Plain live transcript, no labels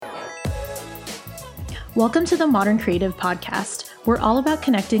Welcome to the Modern Creative Podcast. We're all about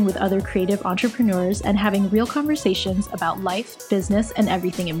connecting with other creative entrepreneurs and having real conversations about life, business, and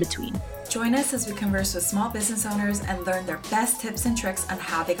everything in between. Join us as we converse with small business owners and learn their best tips and tricks on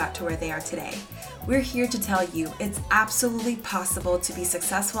how they got to where they are today. We're here to tell you it's absolutely possible to be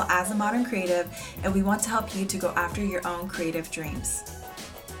successful as a modern creative, and we want to help you to go after your own creative dreams.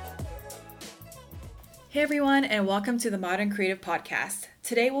 Hey everyone, and welcome to the Modern Creative Podcast.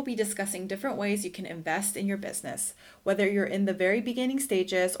 Today we'll be discussing different ways you can invest in your business. Whether you're in the very beginning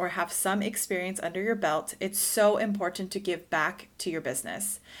stages or have some experience under your belt, it's so important to give back to your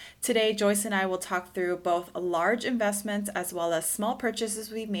business. Today, Joyce and I will talk through both large investments as well as small purchases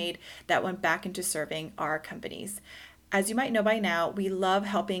we've made that went back into serving our companies. As you might know by now, we love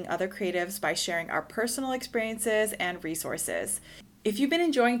helping other creatives by sharing our personal experiences and resources. If you've been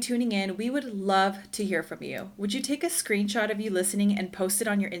enjoying tuning in, we would love to hear from you. Would you take a screenshot of you listening and post it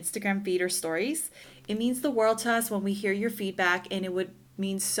on your Instagram feed or stories? It means the world to us when we hear your feedback, and it would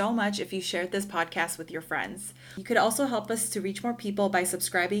mean so much if you shared this podcast with your friends. You could also help us to reach more people by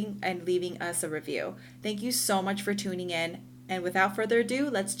subscribing and leaving us a review. Thank you so much for tuning in. And without further ado,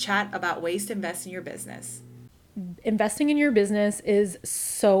 let's chat about ways to invest in your business. Investing in your business is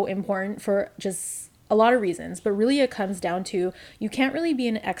so important for just a lot of reasons, but really it comes down to you can't really be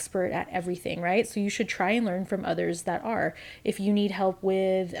an expert at everything, right? So you should try and learn from others that are. If you need help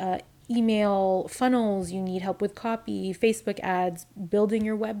with email funnels, you need help with copy, Facebook ads, building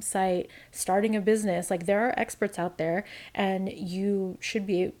your website, starting a business, like there are experts out there and you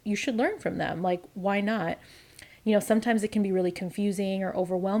should learn from them. Like, why not? You know, sometimes it can be really confusing or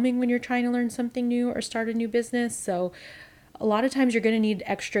overwhelming when you're trying to learn something new or start a new business. So a lot of times you're going to need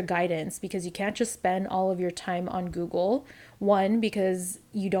extra guidance because you can't just spend all of your time on Google. One, because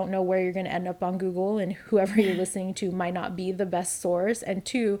you don't know where you're going to end up on Google and whoever you're listening to might not be the best source. And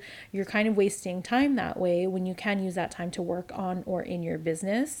two, you're kind of wasting time that way when you can use that time to work on or in your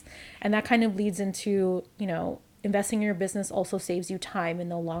business. And that kind of leads into, investing in your business also saves you time in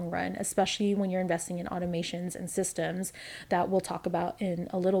the long run, especially when you're investing in automations and systems that we'll talk about in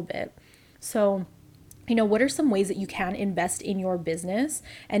a little bit. So, what are some ways that you can invest in your business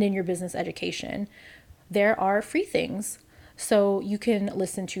and in your business education? There are free things. So you can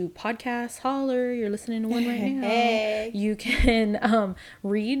listen to podcasts. Holler, you're listening to one right now. Hey. You can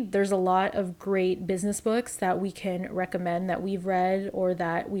read. There's a lot of great business books that we can recommend that we've read or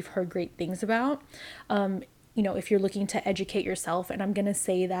that we've heard great things about. If you're looking to educate yourself, and I'm going to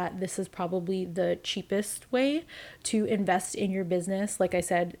say that this is probably the cheapest way to invest in your business. Like I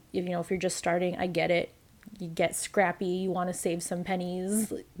said, if you're just starting, I get it. You get scrappy, you want to save some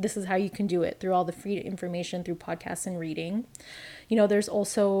pennies. This is how you can do it, through all the free information, through podcasts and reading. There's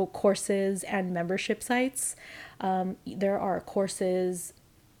also courses and membership sites. There are courses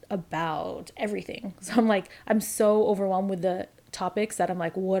about everything. So I'm so overwhelmed with the topics that I'm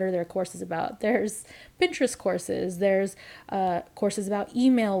like, what are their courses about? There's Pinterest courses, there's courses about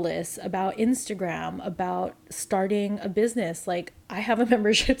email lists, about Instagram, about starting a business. Like, I have a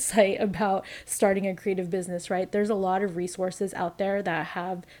membership site about starting a creative business, right? There's a lot of resources out there that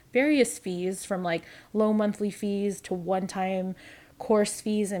have various fees, from like low monthly fees to one-time course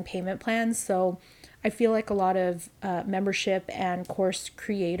fees and payment plans. So I feel like a lot of membership and course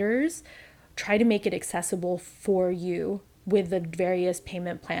creators try to make it accessible for you with the various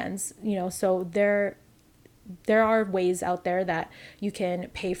payment plans, so there are ways out there that you can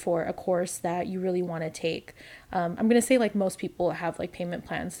pay for a course that you really want to take. I'm going to say most people have payment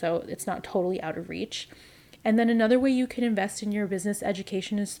plans, so it's not totally out of reach. And then another way you can invest in your business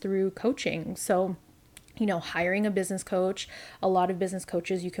education is through coaching. So hiring a business coach. A lot of business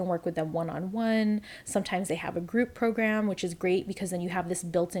coaches, you can work with them one-on-one. Sometimes they have a group program, which is great because then you have this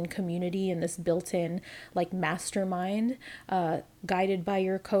built-in community and this built-in mastermind guided by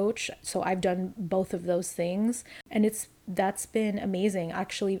your coach. So I've done both of those things, and that's been amazing.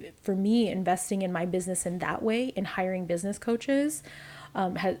 Actually, for me, investing in my business in that way, in hiring business coaches,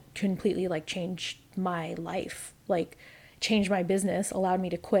 has completely changed my life. Changed my business, allowed me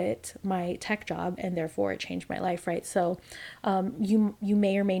to quit my tech job, and therefore it changed my life, right? So you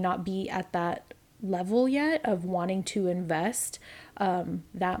may or may not be at that level yet of wanting to invest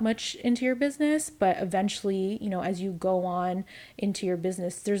that much into your business, but eventually, as you go on into your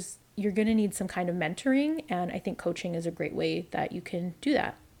business, you're going to need some kind of mentoring, and I think coaching is a great way that you can do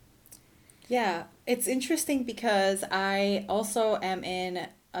that. Yeah, it's interesting because I also am in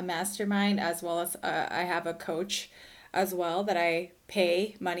a mastermind, as well as I have a coach as well that I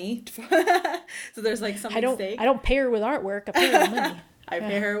pay money for. So there's some stake. I don't pay her with artwork. I pay her with money. I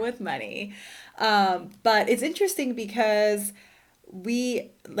pay her with money. But it's interesting because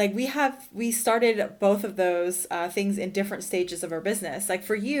we started both of those things in different stages of our business. Like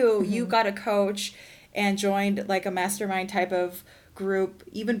for you, you got a coach and joined like a mastermind type of group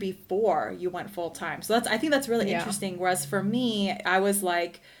even before you went full time. So that's, I think that's really Yeah. interesting. Whereas for me, I was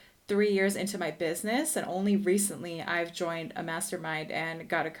like 3 years into my business, and only recently I've joined a mastermind and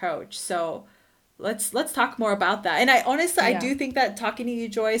got a coach. So let's talk more about that. And I honestly, I Yeah. do think that talking to you,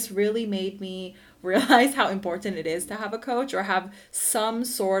 Joyce, really made me realize how important it is to have a coach or have some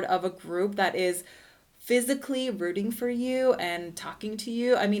sort of a group that is physically rooting for you and talking to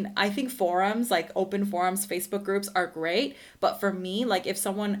you. I mean, I think forums, like open forums, Facebook groups are great. But for me, like if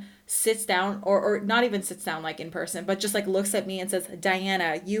someone sits down or not even sits down like in person, but just like looks at me and says,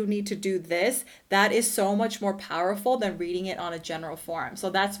 Diana, you need to do this, that is so much more powerful than reading it on a general forum.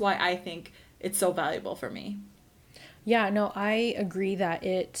 So that's why I think it's so valuable for me. Yeah, no, I agree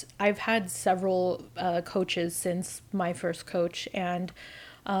that I've had several coaches since my first coach, and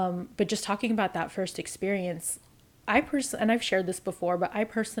but just talking about that first experience, and I've shared this before, but I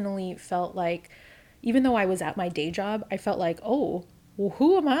personally felt like, even though I was at my day job, I felt like, oh, well,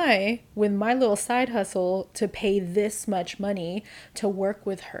 who am I with my little side hustle to pay this much money to work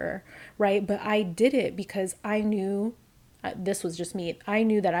with her, right? But I did it because I knew, this was just me. I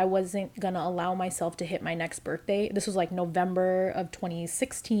knew that I wasn't going to allow myself to hit my next birthday. This was like November of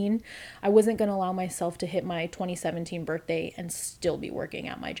 2016. I wasn't going to allow myself to hit my 2017 birthday and still be working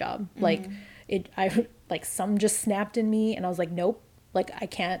at my job. Like like some just snapped in me and I was like, nope, like I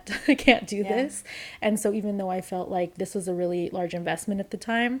can't, I can't do Yeah. this. And so even though I felt like this was a really large investment at the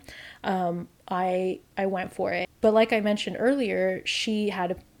time, I went for it. But like I mentioned earlier, she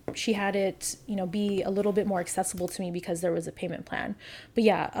had it, be a little bit more accessible to me because there was a payment plan. But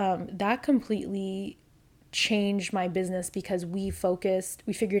yeah, that completely changed my business because we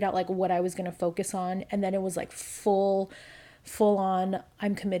figured out like what I was going to focus on, and then it was like full on,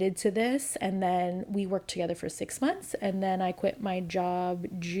 I'm committed to this. And then we worked together for 6 months, and then I quit my job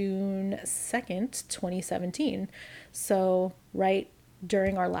June 2nd, 2017. So right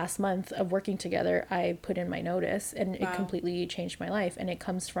during our last month of working together, I put in my notice, and it Wow. completely changed my life. And it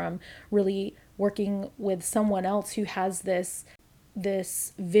comes from really working with someone else who has this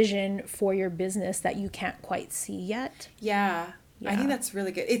vision for your business that you can't quite see yet. Yeah, I think Yeah. that's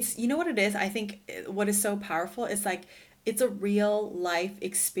really good. It's, you know what it is? I think what is so powerful is like it's a real life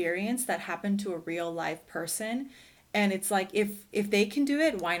experience that happened to a real life person. And it's like if they can do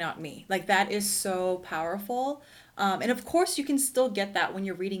it, why not me? Like that is so powerful. And of course you can still get that when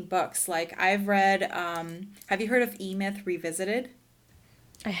you're reading books. Like I've read, have you heard of E Myth Revisited?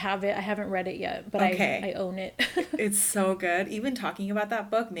 I have it. I haven't read it yet, but I Okay. own it. It's so good. Even talking about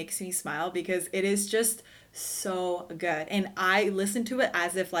that book makes me smile because it is just so good. And I listened to it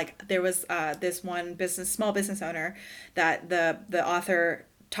as if like there was this one small business owner that the author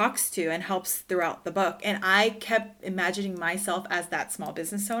talks to and helps throughout the book. And I kept imagining myself as that small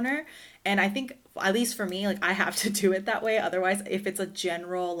business owner. And I think at least for me, like I have to do it that way. Otherwise, if it's a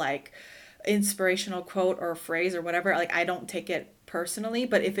general like inspirational quote or phrase or whatever, like I don't take it personally.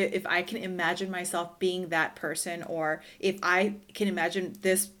 But if I can imagine myself being that person, or if I can imagine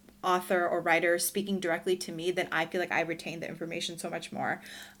this author or writer speaking directly to me, then I feel like I retain the information so much more.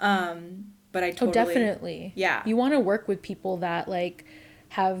 But I Oh, totally, definitely. yeah, You want to work with people that like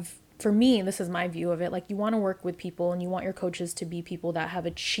have, for me, this is my view of it. Like you want to work with people and you want your coaches to be people that have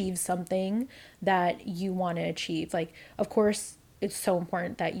achieved something that you want to achieve. Like, of course, it's so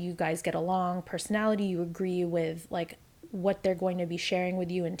important that you guys get along, personality, you agree with like what they're going to be sharing with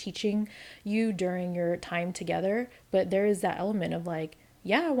you and teaching you during your time together. But there is that element of like,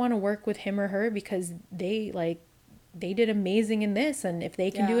 yeah, I want to work with him or her because they did amazing in this, and if they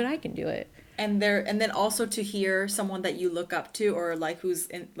can do yeah. it, I can do it. And then also to hear someone that you look up to, or like who's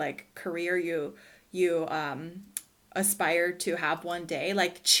in like career you aspire to have one day,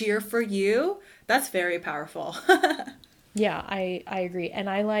 like cheer for you, that's very powerful. Yeah, I agree. And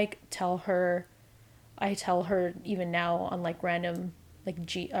I tell her even now on like random like not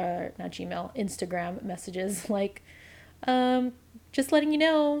Gmail, Instagram messages like um just letting you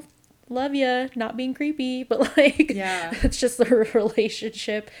know, love ya, not being creepy, but like Yeah. it's just the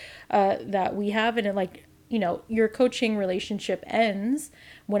relationship that we have. And it like, your coaching relationship ends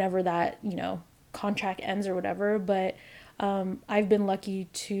whenever that, contract ends or whatever, but I've been lucky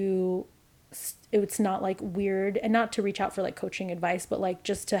to, it's not like weird, and not to reach out for like coaching advice, but like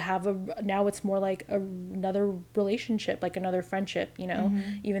just to have now it's more like another relationship, like another friendship,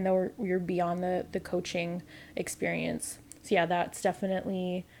 even though you're beyond the coaching experience. So yeah, that's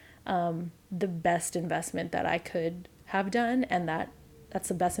definitely the best investment that I could have done, and that's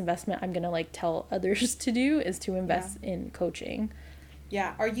the best investment I'm gonna like tell others to do, is to Yeah. invest in coaching.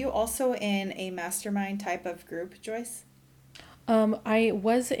 Yeah. Are you also in a mastermind type of group, Joyce? I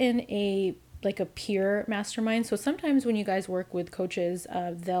was in a like a peer mastermind. So sometimes when you guys work with coaches,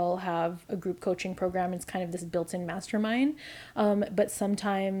 they'll have a group coaching program. It's kind of this built-in mastermind, but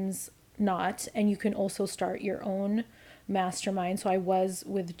sometimes not. And you can also start your own mastermind. So I was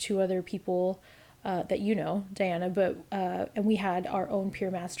with two other people that you know, Diana, but and we had our own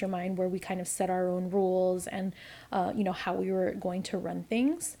peer mastermind where we kind of set our own rules and you know how we were going to run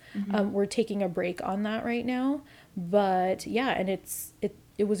things. Mm-hmm. We're taking a break on that right now, but yeah, and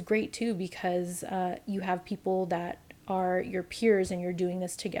it was great too because you have people that are your peers and you're doing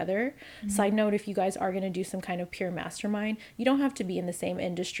this together. Mm-hmm. Side note, if you guys are going to do some kind of peer mastermind, you don't have to be in the same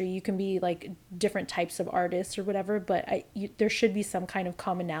industry. You can be like different types of artists or whatever, but there should be some kind of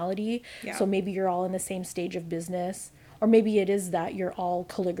commonality. Yeah. So maybe you're all in the same stage of business, or maybe it is that you're all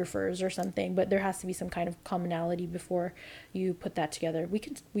calligraphers or something, but there has to be some kind of commonality before you put that together. We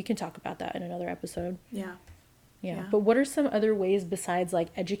can talk about that in another episode. Yeah. Yeah. Yeah. But what are some other ways besides like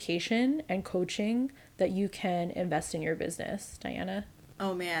education and coaching that you can invest in your business, Diana?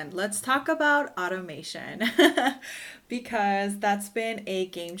 Oh man, let's talk about automation because that's been a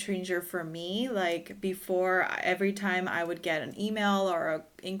game changer for me. Like before, every time I would get an email or a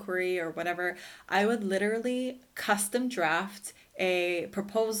inquiry or whatever, I would literally custom draft a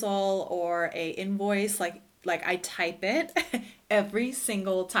proposal or a invoice like I type it every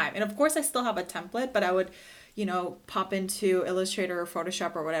single time. And of course, I still have a template, but I would, pop into Illustrator or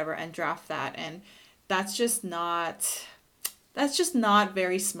Photoshop or whatever and draft that. And that's just not that's just not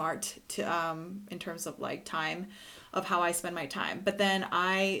very smart to in terms of like time of how I spend my time. But then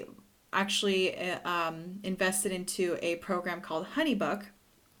I actually invested into a program called Honeybook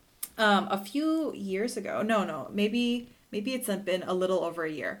a few years ago. No, maybe it's been a little over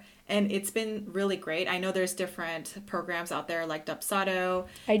a year, and it's been really great. I know there's different programs out there like Dubsado,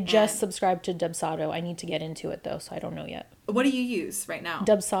 I just and subscribed to Dubsado. I need to get into it though, so I don't know yet. what do you use right now?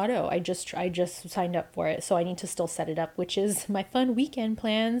 Dubsado, I just signed up for it, so I need to still set it up, which is my fun weekend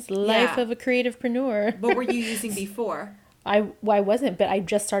plans, life Yeah, of a creativepreneur. what were you using before? I wasn't, but I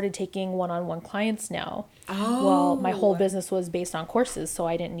just started taking one-on-one clients now. Well, my whole Oh, business was based on courses, so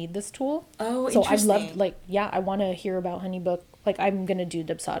I didn't need this tool. oh, So I've loved interesting. like yeah, I want to hear about HoneyBook. Like I'm gonna do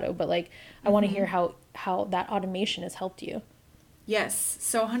Dubsado, but like I want to hear Mm-hmm. how that automation has helped you. Yes.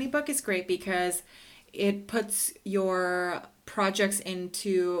 So HoneyBook is great because it puts your projects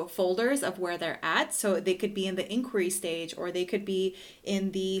into folders of where they're at. So they could be in the inquiry stage, or they could be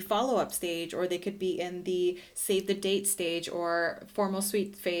in the follow up stage, or they could be in the save the date stage, or formal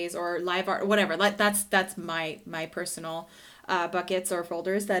suite phase, or live art, whatever. Like that's my personal buckets or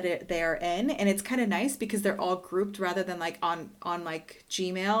folders that they are in, and it's kind of nice because they're all grouped rather than like on like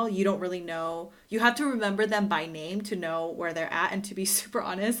Gmail. You don't really know, you have to remember them by name to know where they're at. And to be super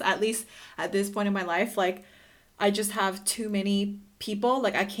honest, at least at this point in my life, like I just have too many people.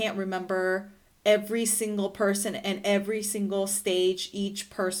 Like I can't remember every single person and every single stage each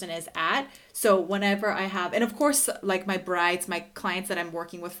person is at. So whenever I have, and of course, like my brides, my clients that I'm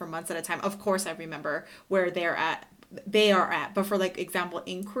working with for months at a time, of course I remember where they are at. But for like example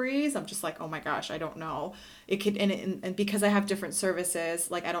inquiries, I'm just like, oh my gosh, I don't know. It could, and because I have different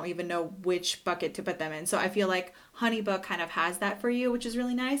services, like I don't even know which bucket to put them in. So I feel like Honeybook kind of has that for you, which is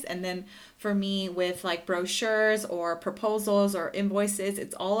really nice. And then for me with like brochures or proposals or invoices,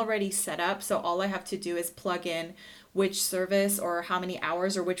 it's all already set up. So all I have to do is plug in which service or how many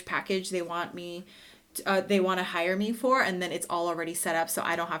hours or which package they want to hire me for, and then it's all already set up, so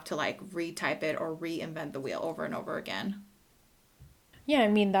I don't have to like retype it or reinvent the wheel over and over again. Yeah, I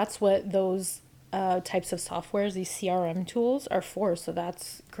mean that's what those types of softwares, these CRM tools, are for. So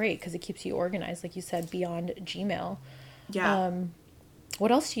that's great because it keeps you organized, like you said, beyond Gmail. Yeah.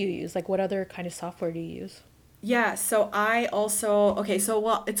 What else do you use? Like, what other kind of software do you use? Yeah, so I also, okay, so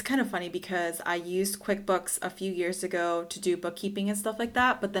well, it's kind of funny because I used QuickBooks a few years ago to do bookkeeping and stuff like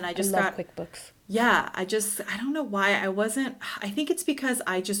that, but then I I just love got, QuickBooks. yeah, I don't know why I wasn't, I think it's because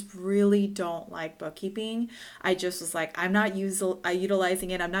I just really don't like bookkeeping. I just was like, I'm not utilizing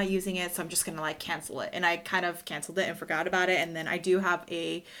it, I'm not using it, so I'm just gonna like cancel it. And I kind of canceled it and forgot about it. And then I do have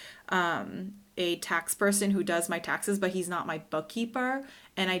a tax person who does my taxes, but he's not my bookkeeper.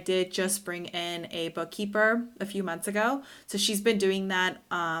 And I did just bring in a bookkeeper a few months ago. So she's been doing that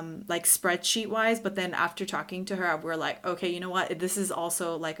like spreadsheet wise. But then after talking to her, we're like, okay, you know what? This is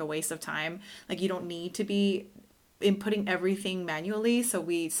also like a waste of time. Like you don't need to be inputting everything manually. So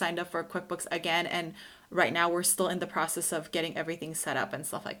we signed up for QuickBooks again. And right now we're still in the process of getting everything set up and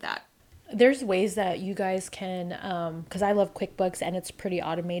stuff like that. There's ways that you guys can, because I love QuickBooks and it's pretty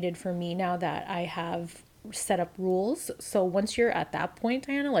automated for me now that I have set up rules. So once you're at that point,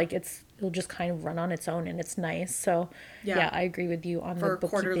 Diana, like it'll just kind of run on its own and it's nice. So Yeah. yeah, I agree with you on the For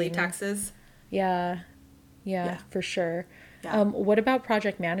quarterly bookkeeping. taxes. Yeah, yeah, Yeah. for sure. Yeah. What about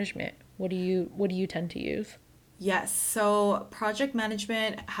project management? What do you tend to use? Yes, so project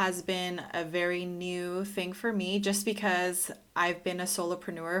management has been a very new thing for me just because I've been a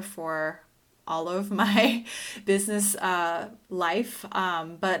solopreneur for all of my business life.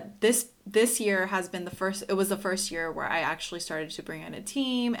 But this year has been it was the first year where I actually started to bring in a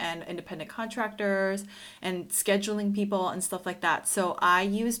team and independent contractors and scheduling people and stuff like that. So I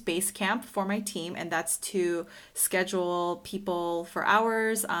use Basecamp for my team, and that's to schedule people for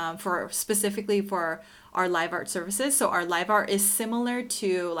hours, for specifically for our live art services. So our live art is similar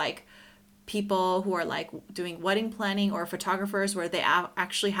to like people who are like doing wedding planning or photographers where they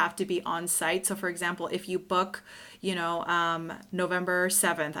actually have to be on site. So for example, if you book, November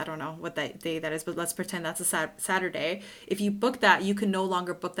 7th, I don't know what that day that is, but let's pretend that's a Saturday. If you book that, you can no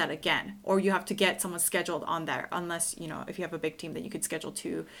longer book that again, or you have to get someone scheduled on there, unless, if you have a big team that you could schedule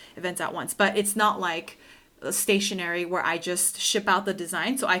two events at once. But it's not like stationary where I just ship out the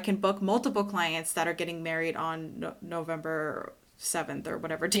design. So I can book multiple clients that are getting married on November 7th or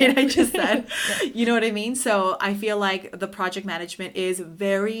whatever Yeah. date I just said. Yeah. You know what I mean? So I feel like the project management is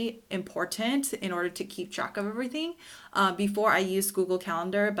very important in order to keep track of everything. Before I used Google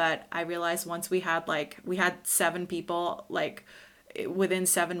Calendar, but I realized once we had 7 people, like within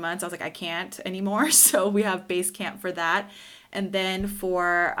 7 months, I was like, I can't anymore. So we have Basecamp for that. And then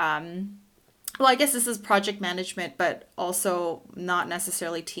for, well, I guess this is project management, but also not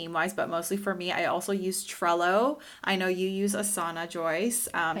necessarily team wise, but mostly for me. I also use Trello. I know you use Asana, Joyce.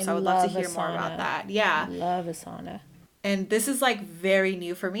 I So I would love to love hear more about Asana. that. I Yeah. love Asana. And this is like very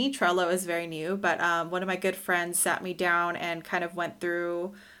new for me. Trello is very new, but one of my good friends sat me down and kind of went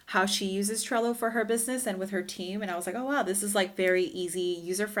through how she uses Trello for her business and with her team. And I was like, oh wow, this is like very easy,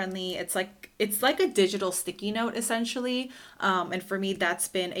 user friendly. It's like a digital sticky note essentially. And for me, that's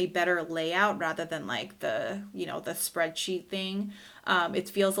been a better layout rather than like the spreadsheet thing. It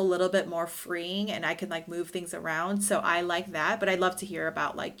feels a little bit more freeing, and I can like move things around. So I like that. But I'd love to hear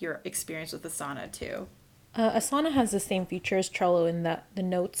about like your experience with Asana too. Asana has the same feature as Trello in that the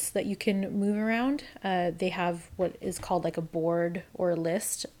notes that you can move around, they have what is called like a board or a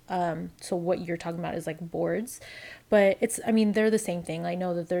list. So what you're talking about is like boards, but I mean, they're the same thing. I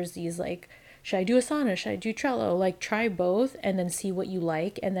know that there's these like, should I do Asana? Should I do Trello? Like try both and then see what you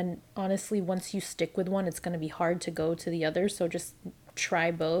like. And then honestly, once you stick with one, it's going to be hard to go to the other. So just try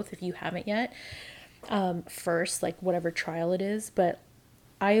both if you haven't yet, first, like whatever trial it is. But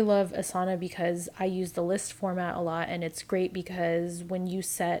I love Asana because I use the list format a lot, and it's great because when you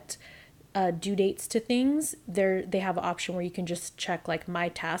set due dates to things, they have an option where you can just check like my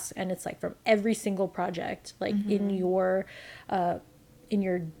tasks, and it's like from every single project, like in your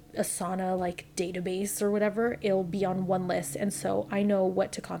Asana like database or whatever, it'll be on one list. And so I know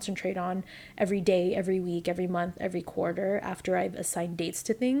what to concentrate on every day, every week, every month, every quarter after I've assigned dates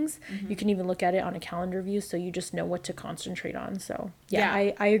to things. You can even look at it on a calendar view so you just know what to concentrate on. So yeah,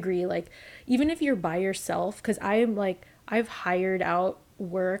 Yeah. I agree. Like even if you're by yourself, because I'm like, I've hired out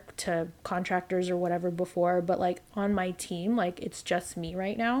work to contractors or whatever before, but like on my team, like it's just me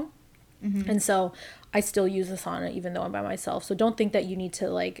right now. And so I still use Asana even though I'm by myself. So don't think that you need to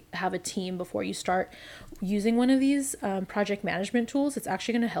like have a team before you start using one of these project management tools. It's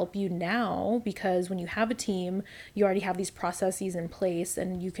actually going to help you now because when you have a team, you already have these processes in place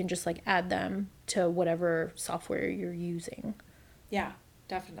and you can just like add them to whatever software you're using. Yeah,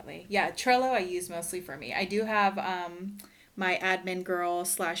 definitely. Yeah, Trello I use mostly for me. I do have my admin girl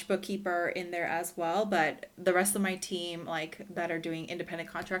slash bookkeeper in there as well, but the rest of my team, like that are doing independent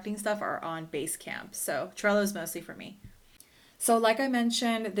contracting stuff, are on Basecamp. So Trello is mostly for me. So, like I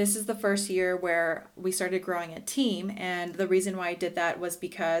mentioned, this is the first year where we started growing a team, and the reason why I did that was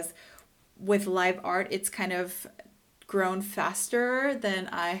because with live art, it's kind of grown faster than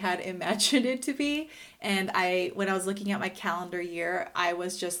I had imagined it to be. And when I was looking at my calendar year, I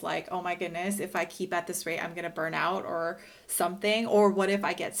was just like, oh my goodness, if I keep at this rate, I'm going to burn out or something. Or what if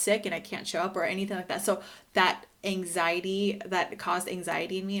I get sick and I can't show up or anything like that? So that caused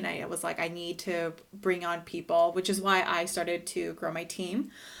anxiety in me. And I was like, I need to bring on people, which is why I started to grow my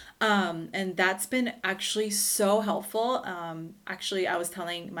team. And that's been actually so helpful. Actually, I was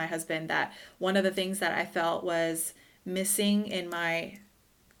telling my husband that one of the things that I felt was missing in my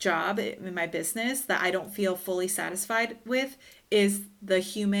job, in my business, that I don't feel fully satisfied with is the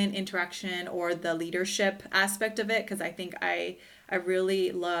human interaction or the leadership aspect of it. Because I think I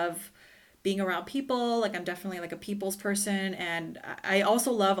really love being around people. Like I'm definitely like a people's person, and I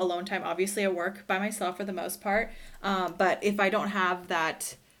also love alone time. Obviously, I work by myself for the most part, but if I don't have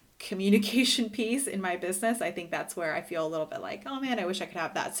that communication piece in my business, I think that's where I feel a little bit like, oh man, I wish I could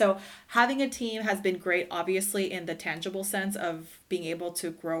have that. So having a team has been great, obviously in the tangible sense of being able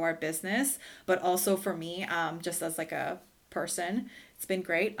to grow our business, but also for me, just as like a person, it's been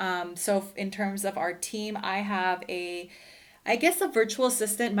great. So in terms of our team, I have I guess a virtual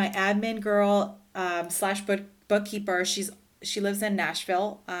assistant, my admin girl, slash bookkeeper. She lives in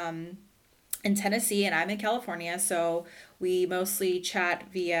Nashville, in Tennessee, and I'm in California. So we mostly chat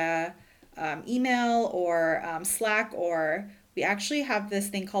via email or Slack, or we actually have this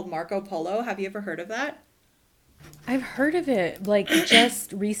thing called Marco Polo. Have you ever heard of that? I've heard of it like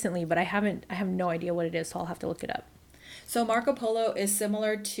just recently, but I have no idea what it is, so I'll have to look it up. So Marco Polo is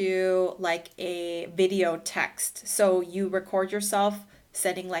similar to like a video text. So you record yourself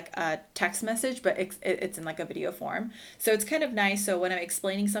sending like a text message, but it's in like a video form. So it's kind of nice. So when I'm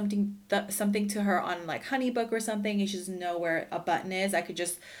explaining something to her on like HoneyBook or something, and she doesn't know where a button is, I could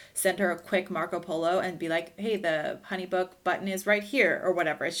just send her a quick Marco Polo and be like, "Hey, the HoneyBook button is right here," or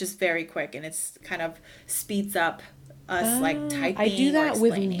whatever. It's just very quick, and it's kind of speeds up us like I do typing or that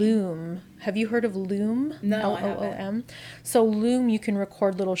with explaining. Loom. Have you heard of Loom? No, I haven't. Loom. So Loom, you can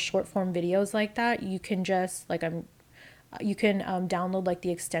record little short form videos like that. You can just like you can download like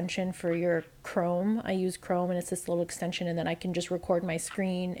the extension for your Chrome. I use Chrome and it's this little extension, and then I can just record my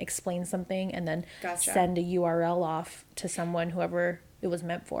screen, explain something, and then Gotcha. send a URL off to someone, whoever it was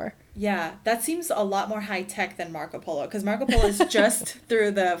meant for. Yeah, that seems a lot more high tech than Marco Polo, because Marco Polo is just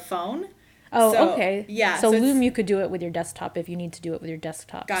through the phone. Oh, So, okay. yeah, So so it's Loom, you could do it with your desktop if you need to do it with your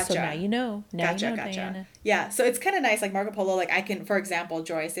desktop. So now gotcha. you know. Now you Gotcha, know, gotcha. Diana. Yeah, so it's kind of nice like Marco Polo, like I can, for example,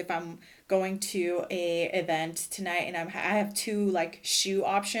 Joyce, if I'm going to a event tonight and I have two like shoe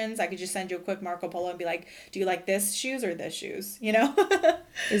options, I could just send you a quick Marco Polo and be like, "Do you like this shoes or this shoes?" You know?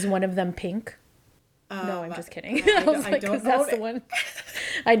 Is one of them pink? No, I'm Um, just kidding. I don't, was I like, don't because that's own the it. one.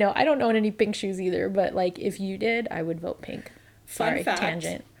 I know. I don't own any pink shoes either, but like if you did, I would vote pink. Fun Sorry, fact.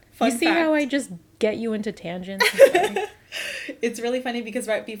 tangent. You Fun see how I fact. just get you into tangents? I'm sorry. It's really funny because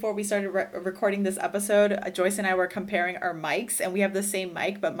right before we started recording this episode, Joyce and I were comparing our mics, and we have the same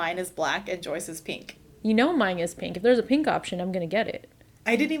mic, but mine is black and Joyce is pink. You know mine is pink. If there's a pink option, I'm gonna get it.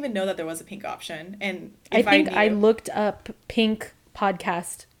 I didn't even know that there was a pink option, and I if I think I knew, looked up pink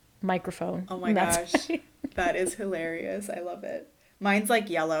podcast microphone, oh my and that's gosh, that is hilarious. I love it. Mine's like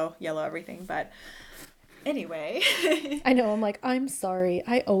yellow, yellow everything, but anyway. I know. I'm like, I'm sorry.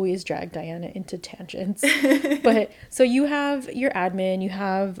 I always drag Diana into tangents. But so you have your admin, you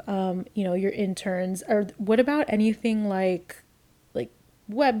have your interns. Or what about anything like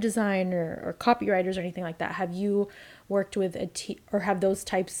web design or copywriters or anything like that? Have you worked with a team, or have those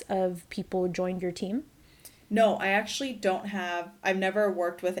types of people joined your team? No, I actually don't have, I've never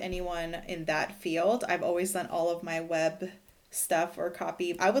worked with anyone in that field. I've always done all of my web stuff or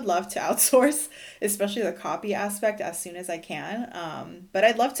copy. I would love to outsource, especially the copy aspect, as soon as I can. But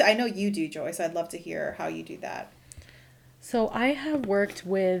I'd love to, I know you do, Joyce. I'd love to hear how you do that. So I have worked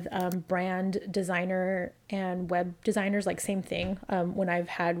with brand designer and web designers, like same thing. When I've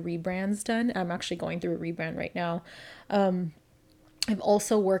had rebrands done, I'm actually going through a rebrand right now. I've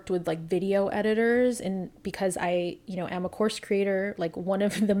also worked with like video editors, and because am a course creator, like one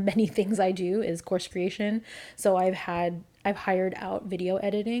of the many things I do is course creation. So I've hired out video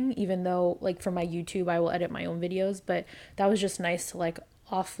editing, even though like for my YouTube I will edit my own videos, but that was just nice to like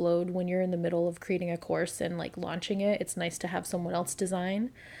offload when you're in the middle of creating a course and like launching it. It's nice to have someone else design.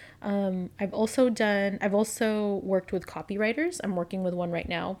 I've also worked with copywriters. I'm working with one right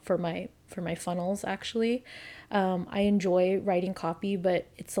now for my funnels actually. I enjoy writing copy, but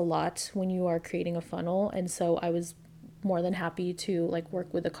it's a lot when you are creating a funnel. And so I was more than happy to like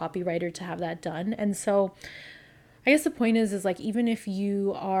work with a copywriter to have that done. And so I guess the point is like even if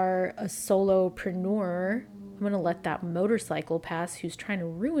you are a solopreneur, I'm gonna let that motorcycle pass who's trying to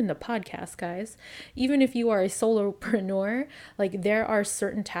ruin the podcast, guys. Even if you are a solopreneur, like there are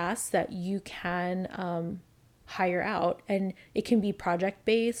certain tasks that you can hire out, and it can be project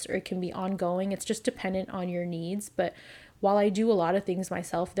based or it can be ongoing. It's just dependent on your needs. But while I do a lot of things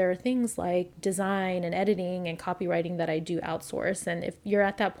myself, there are things like design and editing and copywriting that I do outsource. And if you're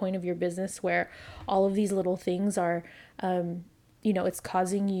at that point of your business where all of these little things are it's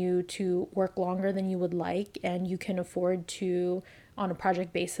causing you to work longer than you would like, and you can afford to on a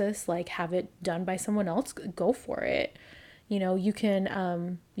project basis like have it done by someone else, go for it. You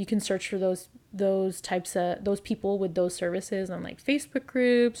can search for those types of those people with those services on like Facebook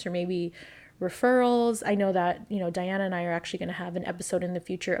groups, or maybe referrals. I know that, Diana and I are actually going to have an episode in the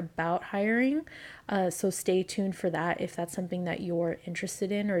future about hiring. So stay tuned for that if that's something that you're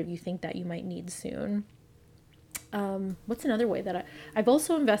interested in or you think that you might need soon. What's another way that I've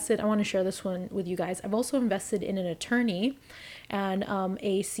also invested? I want to share this one with you guys. I've also invested in an attorney and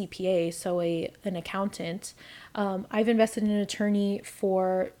a CPA, so an accountant. I've invested in an attorney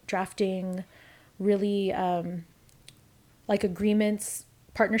for drafting really like agreements,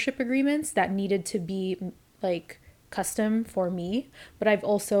 partnership agreements that needed to be like custom for me, but I've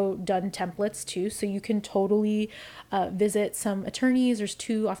also done templates too. So you can totally visit some attorneys. There's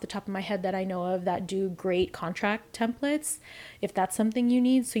two off the top of my head that I know of that do great contract templates if that's something you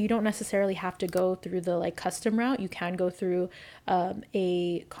need. So you don't necessarily have to go through the like custom route. You can go through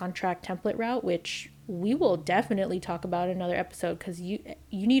a contract template route, which we will definitely talk about in another episode, because you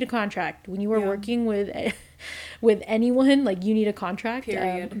need a contract when you are working with anyone. Like, you need a contract.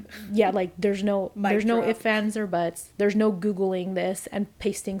 Period. Like there's no drop. ifs, ands, or buts. There's no Googling this and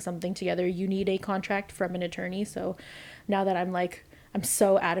pasting something together. You need a contract from an attorney. So now that I'm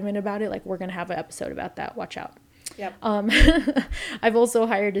so adamant about it, like, we're gonna have an episode about that. Watch out. Yep. I've also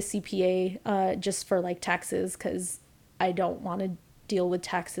hired a CPA just for like taxes, because I don't want to deal with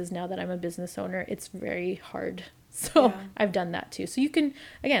taxes now that I'm a business owner. It's very hard. So I've done that too. So you can,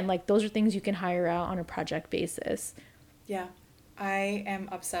 again, like, those are things you can hire out on a project basis. Yeah. I am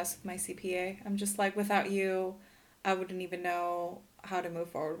obsessed with my CPA. I'm just like, without you, I wouldn't even know how to move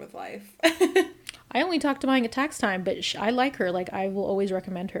forward with life. I only talk to mine at tax time, but I like her. Like, I will always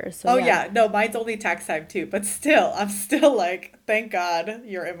recommend her. So no, mine's only tax time too, but still, I'm still like, thank God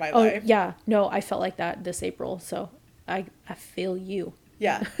you're in my life. Yeah. No, I felt like that this April. So I feel you.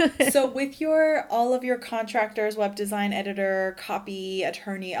 Yeah. So with all of your contractors, web design editor, copy,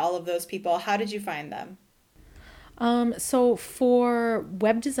 attorney, all of those people, how did you find them? So for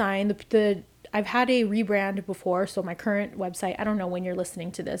web design, I've had a rebrand before. So my current website, I don't know when you're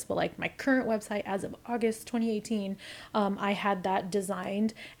listening to this, but like my current website as of August 2018, I had that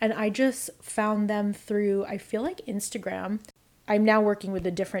designed, and I just found them through, I feel like, Instagram. I'm now working with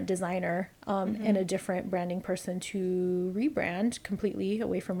a different designer and a different branding person to rebrand completely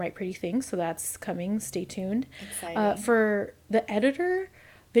away from Write Pretty Things. So that's coming. Stay tuned. Exciting. For the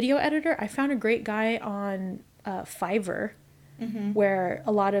video editor, I found a great guy on Fiverr, where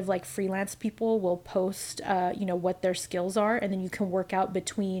a lot of like freelance people will post, what their skills are, and then you can work out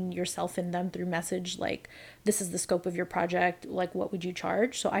between yourself and them through message, like, this is the scope of your project, like, what would you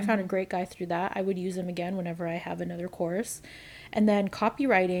charge? So I found a great guy through that. I would use him again whenever I have another course. And then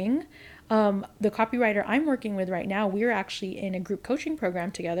copywriting, the copywriter I'm working with right now, we're actually in a group coaching program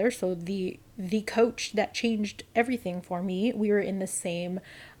together. So the coach that changed everything for me, we were in the same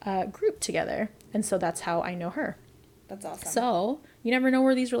group together. And so that's how I know her. That's awesome. So you never know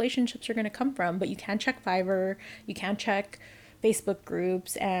where these relationships are going to come from, but you can check Fiverr, you can check Facebook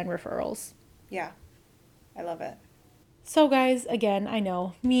groups and referrals. Yeah, I love it. So guys, again, I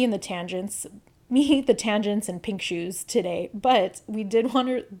know me and the tangents and pink shoes today, but we did want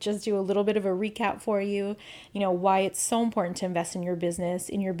to just do a little bit of a recap for you, why it's so important to invest in your business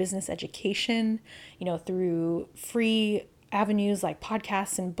education, through free avenues like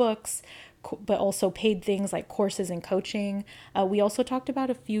podcasts and books, but also paid things like courses and coaching. We also talked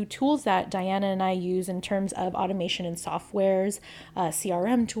about a few tools that Diana and I use in terms of automation and softwares,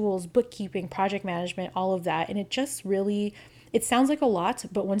 CRM tools, bookkeeping, project management, all of that. And it sounds like a lot,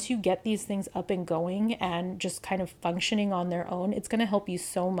 but once you get these things up and going and just kind of functioning on their own, it's going to help you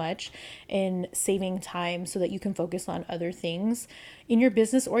so much in saving time so that you can focus on other things in your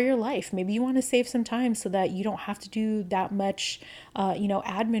business or your life. Maybe you want to save some time so that you don't have to do that much,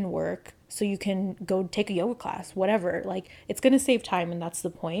 admin work, so you can go take a yoga class, whatever. Like, it's going to save time, and that's the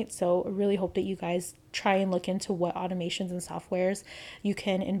point. So I really hope that you guys try and look into what automations and softwares you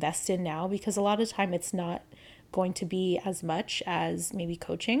can invest in now, because a lot of time it's not going to be as much as maybe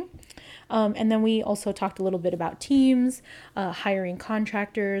coaching. And then we also talked a little bit about teams, hiring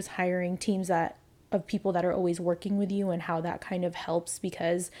contractors, hiring teams of people that are always working with you, and how that kind of helps,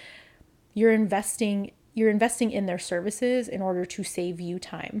 because you're investing in their services in order to save you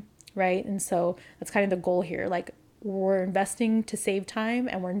time, right? And so that's kind of the goal here. Like, we're investing to save time,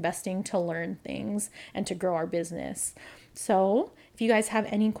 and we're investing to learn things and to grow our business. So if you guys have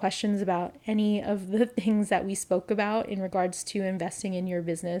any questions about any of the things that we spoke about in regards to investing in your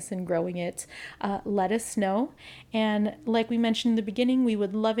business and growing it, let us know. And like we mentioned in the beginning, we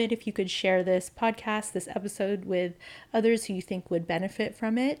would love it if you could share this podcast, this episode, with others who you think would benefit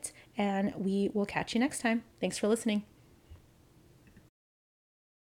from it. And we will catch you next time. Thanks for listening.